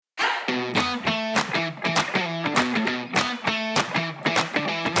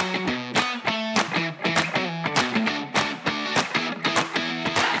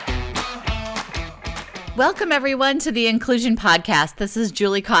Welcome, everyone, to the Inclusion Podcast. This is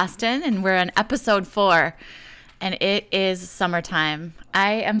Julie Costin, and we're on episode 4, and it is summertime.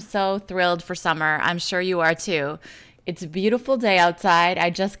 I am so thrilled for summer. I'm sure you are, too. It's a beautiful day outside.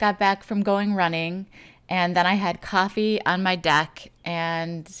 I just got back from going running, and then I had coffee on my deck,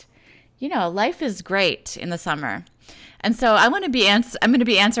 and, you know, life is great in the summer. And so I'm going to be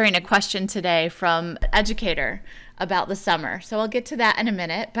answering a question today from an educator about the summer. So I'll get to that in a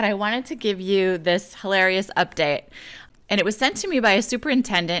minute, but I wanted to give you this hilarious update. And it was sent to me by a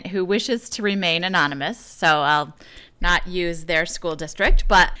superintendent who wishes to remain anonymous. So I'll not use their school district,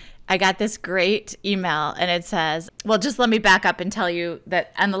 but I got this great email and it says, well, just let me back up and tell you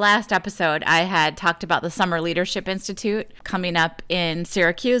that on the last episode, I had talked about the Summer Leadership Institute coming up in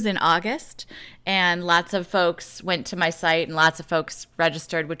Syracuse in August. And lots of folks went to my site and lots of folks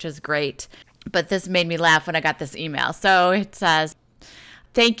registered, which is great. But this made me laugh when I got this email. So it says,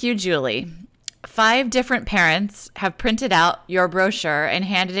 "Thank you, Julie. 5 different parents have printed out your brochure and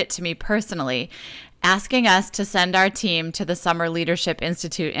handed it to me personally, asking us to send our team to the Summer Leadership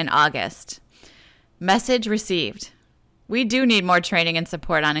Institute in August. Message received. We do need more training and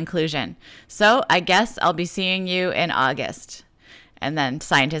support on inclusion. So I guess I'll be seeing you in August." And then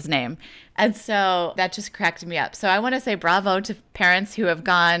signed his name. And so that just cracked me up. So I want to say bravo to parents who have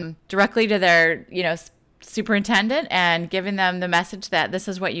gone directly to their, superintendent and given them the message that this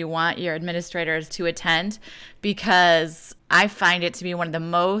is what you want your administrators to attend, because I find it to be one of the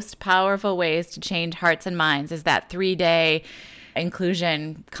most powerful ways to change hearts and minds is that 3-day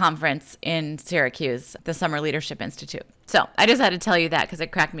inclusion conference in Syracuse, the Summer Leadership Institute. So I just had to tell you that because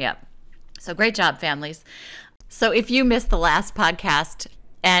it cracked me up. So great job, families. So if you missed the last podcast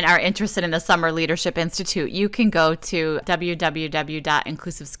and are interested in the Summer Leadership Institute, you can go to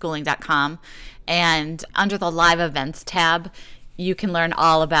www.inclusiveschooling.com, and under the Live Events tab, you can learn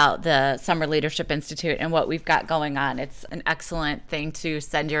all about the Summer Leadership Institute and what we've got going on. It's an excellent thing to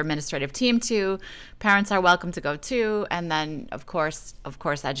send your administrative team to. Parents are welcome to go too, and then, of course,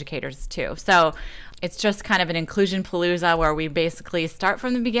 educators too. So it's just kind of an inclusion palooza where we basically start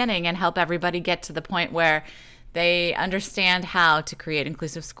from the beginning and help everybody get to the point where they understand how to create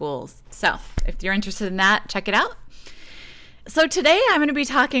inclusive schools. So if you're interested in that, check it out. So today I'm going to be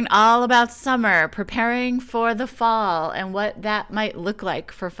talking all about summer, preparing for the fall and what that might look like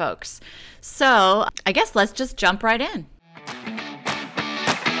for folks. So I guess let's just jump right in.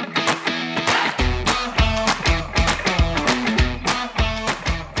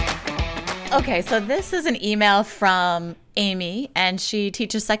 Okay, so this is an email from Amy, and she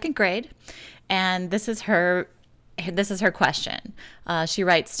teaches 2nd grade, and this is her question. She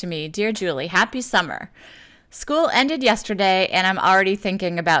writes to me, "Dear Julie, happy summer. School ended yesterday and I'm already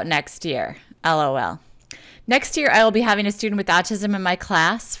thinking about next year. LOL. Next year I will be having a student with autism in my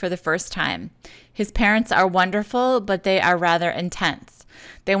class for the first time. His parents are wonderful, but they are rather intense.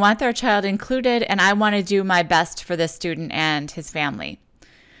 They want their child included, and I want to do my best for this student and his family.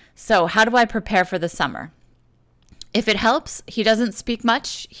 So how do I prepare for the summer? If it helps, he doesn't speak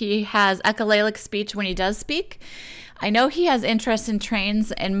much. He has echolalic speech when he does speak. I know he has interest in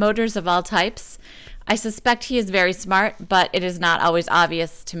trains and motors of all types. I suspect he is very smart, but it is not always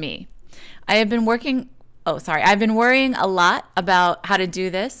obvious to me. I've been worrying a lot about how to do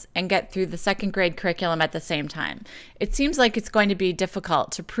this and get through the 2nd grade curriculum at the same time. It seems like it's going to be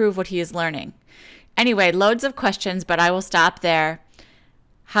difficult to prove what he is learning. Anyway, loads of questions, but I will stop there.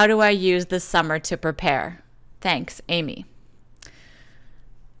 How do I use this summer to prepare? Thanks, Amy."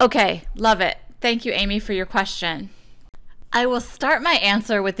 Okay, love it. Thank you, Amy, for your question. I will start my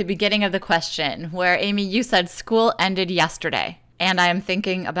answer with the beginning of the question, where, Amy, you said school ended yesterday, and I am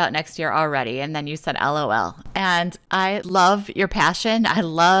thinking about next year already, and then you said LOL. And I love your passion. I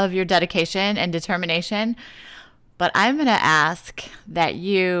love your dedication and determination, but I'm going to ask that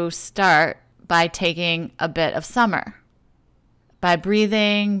you start by taking a bit of summer. By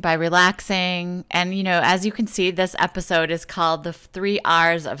breathing, by relaxing. And, as you can see, this episode is called the 3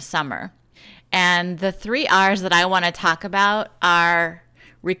 R's of summer. And the 3 R's that I want to talk about are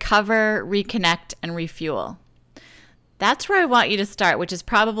recover, reconnect, and refuel. That's where I want you to start, which is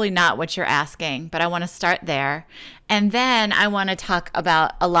probably not what you're asking, but I want to start there. And then I want to talk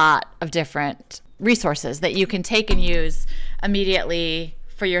about a lot of different resources that you can take and use immediately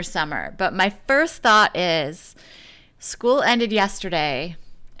for your summer. But my first thought is, school ended yesterday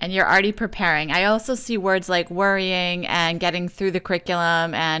and you're already preparing. I also see words like worrying and getting through the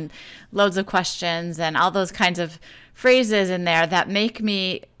curriculum and loads of questions and all those kinds of phrases in there that make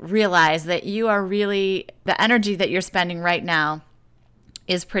me realize that you are really, the energy that you're spending right now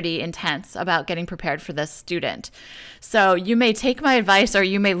is pretty intense about getting prepared for this student. So you may take my advice or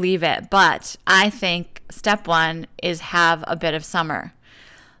you may leave it, but I think step one is have a bit of summer.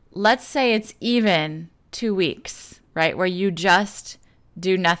 Let's say it's even 2 weeks, right, where you just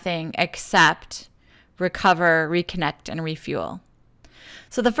do nothing except recover, reconnect, and refuel.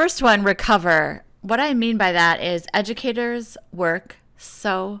 So the first one, recover. What I mean by that is educators work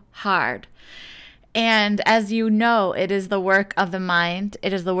so hard. And as you know, it is the work of the mind,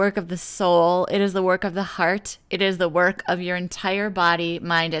 it is the work of the soul, it is the work of the heart, it is the work of your entire body,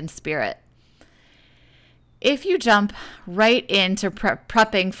 mind, and spirit. If you jump right into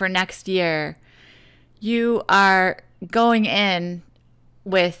prepping for next year, you are going in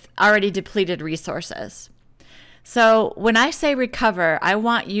with already depleted resources. So when I say recover, I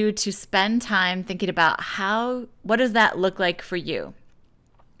want you to spend time thinking about what does that look like for you?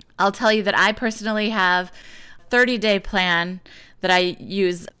 I'll tell you that I personally have a 30-day plan that I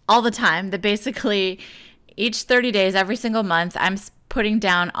use all the time, that basically each 30 days, every single month, I'm putting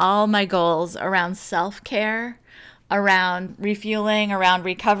down all my goals around self-care, around refueling, around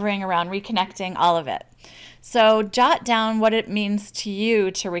recovering, around reconnecting, all of it. So jot down what it means to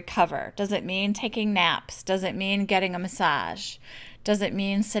you to recover. Does it mean taking naps? Does it mean getting a massage? Does it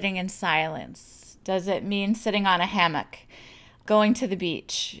mean sitting in silence? Does it mean sitting on a hammock, going to the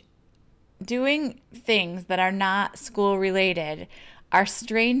beach? Doing things that are not school related are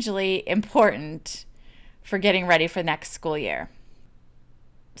strangely important for getting ready for next school year.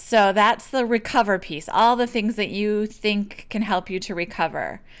 So that's the recover piece, all the things that you think can help you to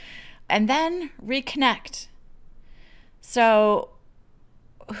recover. And then reconnect. So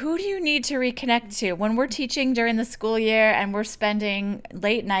who do you need to reconnect to? When we're teaching during the school year and we're spending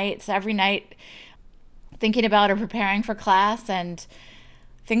late nights every night thinking about or preparing for class and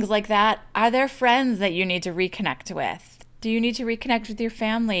things like that, are there friends that you need to reconnect with? Do you need to reconnect with your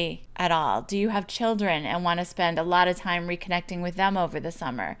family at all? Do you have children and want to spend a lot of time reconnecting with them over the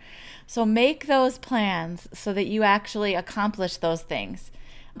summer? So make those plans so that you actually accomplish those things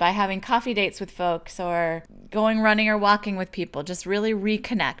by having coffee dates with folks or going running or walking with people. Just really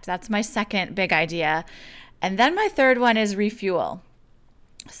reconnect. That's my second big idea. And then my third one is refuel.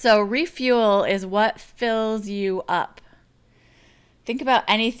 So refuel is what fills you up. Think about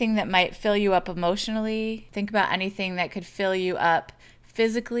anything that might fill you up emotionally. Think about anything that could fill you up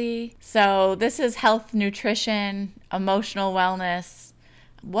physically. So this is health, nutrition, emotional wellness.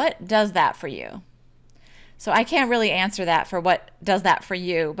 What does that for you? So I can't really answer that for what does that for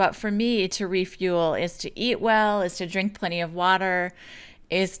you. But for me, to refuel is to eat well, is to drink plenty of water,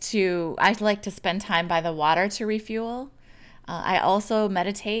 I like to spend time by the water to refuel. I also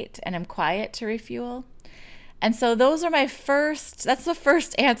meditate and am quiet to refuel. And so that's the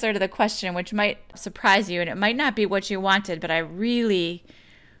first answer to the question, which might surprise you, and it might not be what you wanted, but I really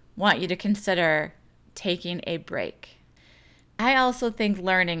want you to consider taking a break. I also think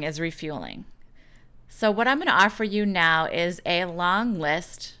learning is refueling. So what I'm going to offer you now is a long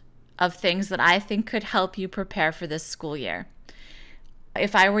list of things that I think could help you prepare for this school year.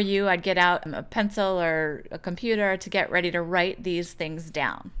 If I were you, I'd get out a pencil or a computer to get ready to write these things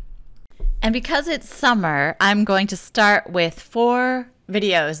down. And because it's summer, I'm going to start with 4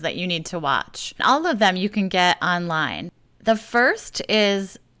 videos that you need to watch. All of them you can get online. The first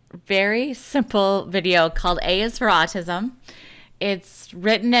is a very simple video called A is for Autism. It's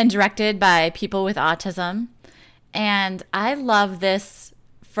written and directed by people with autism. And I love this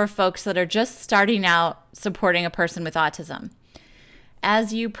for folks that are just starting out supporting a person with autism.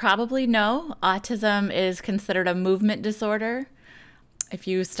 As you probably know, autism is considered a movement disorder. If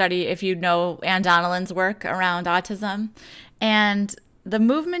you know Anne Donnellan's work around autism. And the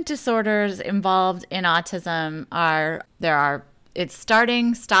movement disorders involved in autism it's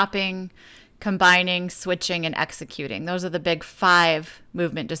starting, stopping, combining, switching, and executing. Those are the big 5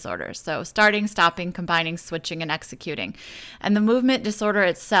 movement disorders. So starting, stopping, combining, switching, and executing. And the movement disorder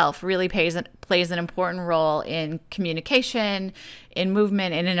itself really plays an important role in communication, in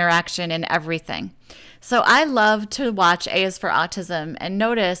movement, in interaction, in everything. So I love to watch A is for Autism and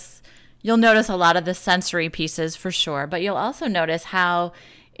you'll notice a lot of the sensory pieces for sure, but you'll also notice how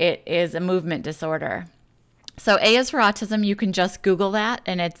it is a movement disorder. So A is for Autism, you can just Google that,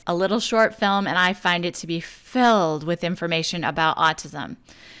 and it's a little short film, and I find it to be filled with information about autism.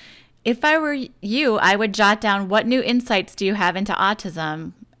 If I were you, I would jot down what new insights do you have into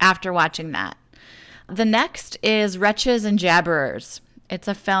autism after watching that. The next is Wretches and Jabberers. It's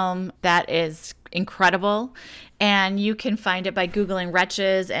a film that is incredible, and you can find it by Googling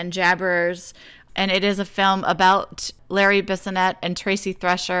Wretches and Jabberers. And it is a film about Larry Bissonette and Tracy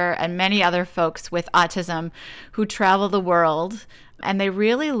Thresher and many other folks with autism who travel the world. And they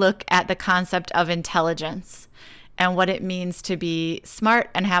really look at the concept of intelligence and what it means to be smart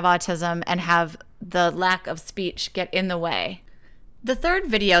and have autism and have the lack of speech get in the way. The third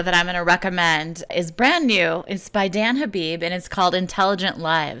video that I'm going to recommend is brand new. It's by Dan Habib, and it's called Intelligent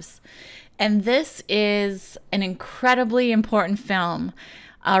Lives. And this is an incredibly important film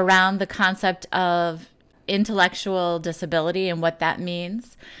around the concept of intellectual disability and what that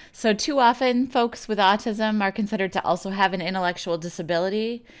means. So too often folks with autism are considered to also have an intellectual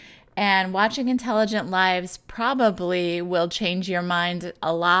disability. And watching Intelligent Lives probably will change your mind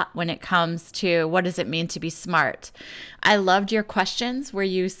a lot when it comes to what does it mean to be smart. I loved your questions where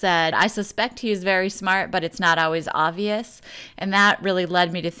you said, I suspect he is very smart, but it's not always obvious. And that really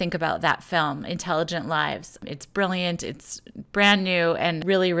led me to think about that film, Intelligent Lives. It's brilliant, it's brand new, and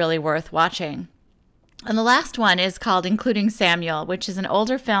really, really worth watching. And the last one is called Including Samuel, which is an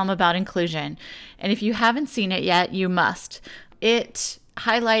older film about inclusion. And if you haven't seen it yet, you must. It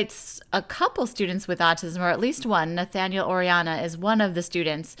highlights a couple students with autism, or at least one. Nathaniel Oriana is one of the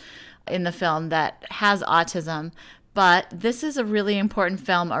students in the film that has autism. But this is a really important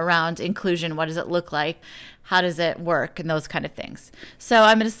film around inclusion. What does it look like? How does it work? And those kind of things. So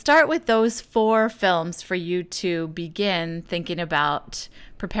I'm going to start with those 4 films for you to begin thinking about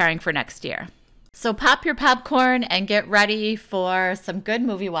preparing for next year. So pop your popcorn and get ready for some good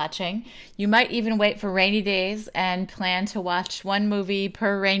movie watching. You might even wait for rainy days and plan to watch one movie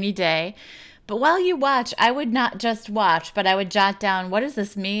per rainy day. But while you watch, I would not just watch, but I would jot down, what does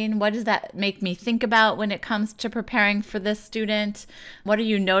this mean? What does that make me think about when it comes to preparing for this student? What are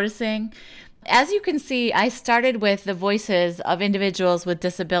you noticing? As you can see, I started with the voices of individuals with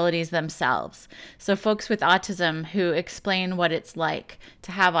disabilities themselves. So folks with autism who explain what it's like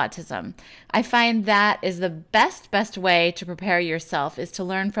to have autism. I find that is the best way to prepare yourself, is to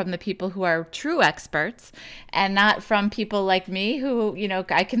learn from the people who are true experts and not from people like me who,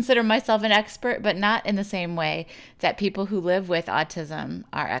 I consider myself an expert, but not in the same way that people who live with autism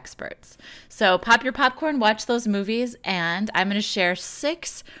are experts. So pop your popcorn, watch those movies, and I'm going to share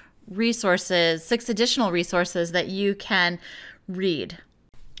 6 additional resources that you can read.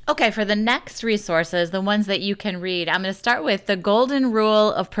 Okay, for the next resources, the ones that you can read, I'm going to start with The Golden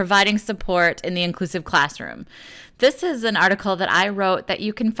Rule of Providing Support in the Inclusive Classroom. This is an article that I wrote that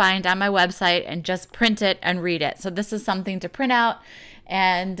you can find on my website and just print it and read it. So this is something to print out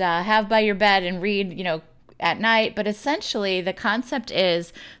and have by your bed and read, at night. But essentially, the concept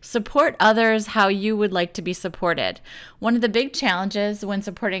is support others how you would like to be supported. One of the big challenges when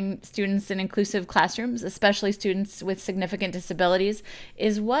supporting students in inclusive classrooms, especially students with significant disabilities,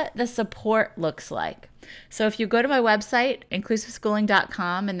 is what the support looks like. So if you go to my website,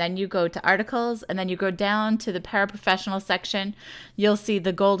 inclusiveschooling.com, and then you go to articles, and then you go down to the paraprofessional section, you'll see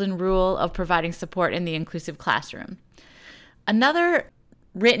the golden rule of providing support in the inclusive classroom. Another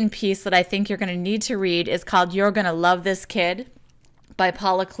written piece that I think you're going to need to read is called You're Gonna Love This Kid by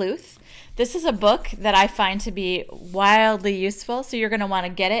Paula Kluth. This is a book that I find to be wildly useful, so you're going to want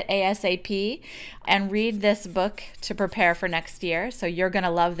to get it ASAP and read this book to prepare for next year. So You're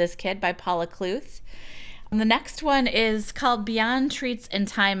Gonna Love This Kid by Paula Kluth. And the next one is called Beyond Treats and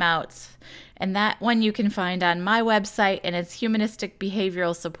Timeouts, and that one you can find on my website, and it's Humanistic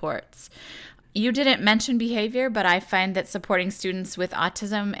Behavioral Supports. You didn't mention behavior, but I find that supporting students with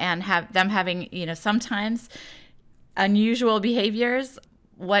autism and have them having, sometimes unusual behaviors,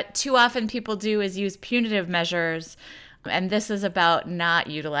 what too often people do is use punitive measures. And this is about not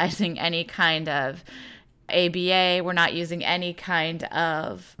utilizing any kind of ABA. We're not using any kind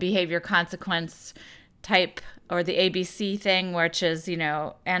of behavior consequence type, or the ABC thing, which is,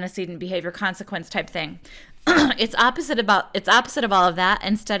 antecedent behavior consequence type thing. It's opposite of all of that.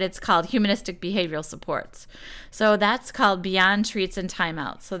 Instead, it's called Humanistic Behavioral Supports. So that's called Beyond Treats and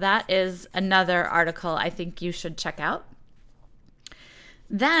Timeouts. So that is another article I think you should check out.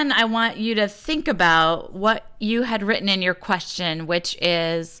 Then I want you to think about what you had written in your question, which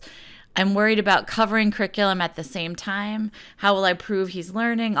is, I'm worried about covering curriculum at the same time. How will I prove he's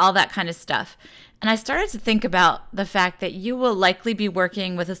learning? All that kind of stuff. And I started to think about the fact that you will likely be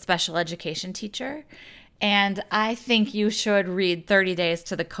working with a special education teacher. And I think you should read 30 Days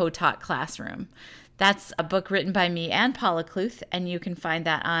to the Co-Taught Classroom. That's a book written by me and Paula Kluth, and you can find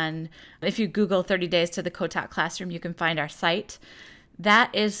that if you Google 30 Days to the Co-Taught Classroom, you can find our site.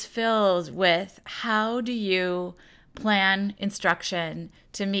 That is filled with how do you plan instruction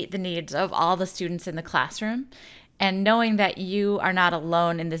to meet the needs of all the students in the classroom, and knowing that you are not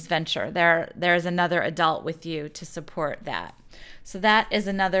alone in this venture. There's another adult with you to support that. So that is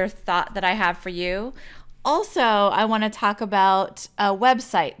another thought that I have for you. Also, I want to talk about a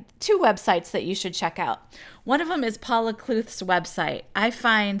website, two websites that you should check out. One of them is Paula Kluth's website. I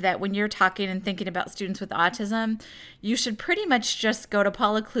find that when you're talking and thinking about students with autism, you should pretty much just go to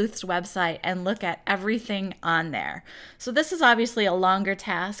Paula Kluth's website and look at everything on there. So this is obviously a longer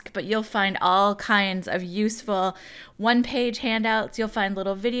task, but you'll find all kinds of useful one-page handouts. You'll find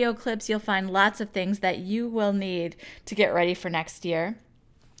little video clips. You'll find lots of things that you will need to get ready for next year.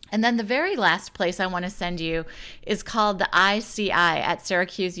 And then the very last place I want to send you is called the ICI at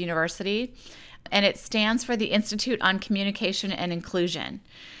Syracuse University, and it stands for the Institute on Communication and Inclusion.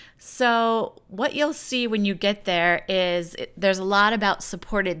 So what you'll see when you get there is there's a lot about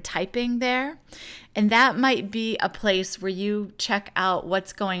supported typing there, and that might be a place where you check out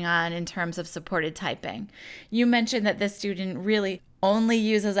what's going on in terms of supported typing. You mentioned that this student really only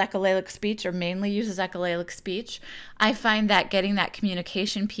uses echolalic speech or mainly uses echolalic speech. I find that getting that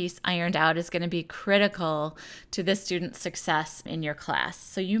communication piece ironed out is going to be critical to this student's success in your class.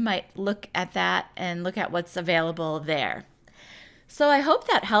 So you might look at that and look at what's available there. So I hope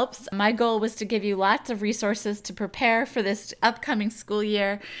that helps. My goal was to give you lots of resources to prepare for this upcoming school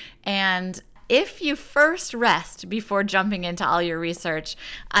year, and if you first rest before jumping into all your research,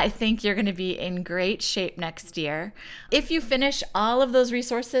 I think you're going to be in great shape next year. If you finish all of those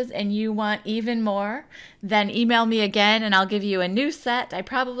resources and you want even more, then email me again and I'll give you a new set. I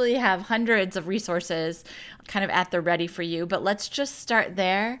probably have hundreds of resources kind of at the ready for you, but let's just start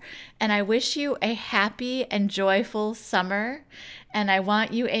there. And I wish you a happy and joyful summer. And I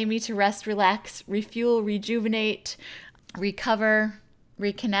want you, Amy, to rest, relax, refuel, rejuvenate, recover,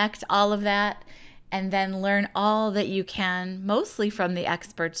 reconnect, all of that, and then learn all that you can, mostly from the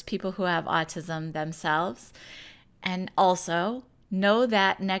experts, people who have autism themselves. And also know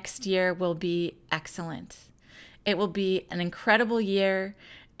that next year will be excellent. It will be an incredible year,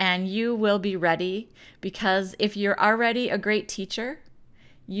 and you will be ready, because if you're already a great teacher,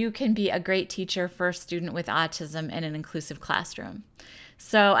 you can be a great teacher for a student with autism in an inclusive classroom.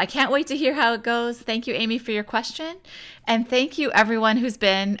 So I can't wait to hear how it goes. Thank you, Amy, for your question. And thank you, everyone who's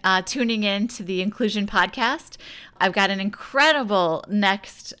been tuning in to the Inclusion Podcast. I've got an incredible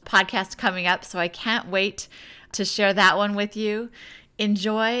next podcast coming up, so I can't wait to share that one with you.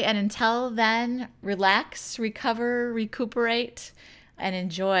 Enjoy, and until then, relax, recover, recuperate, and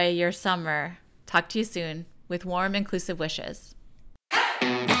enjoy your summer. Talk to you soon with warm, inclusive wishes.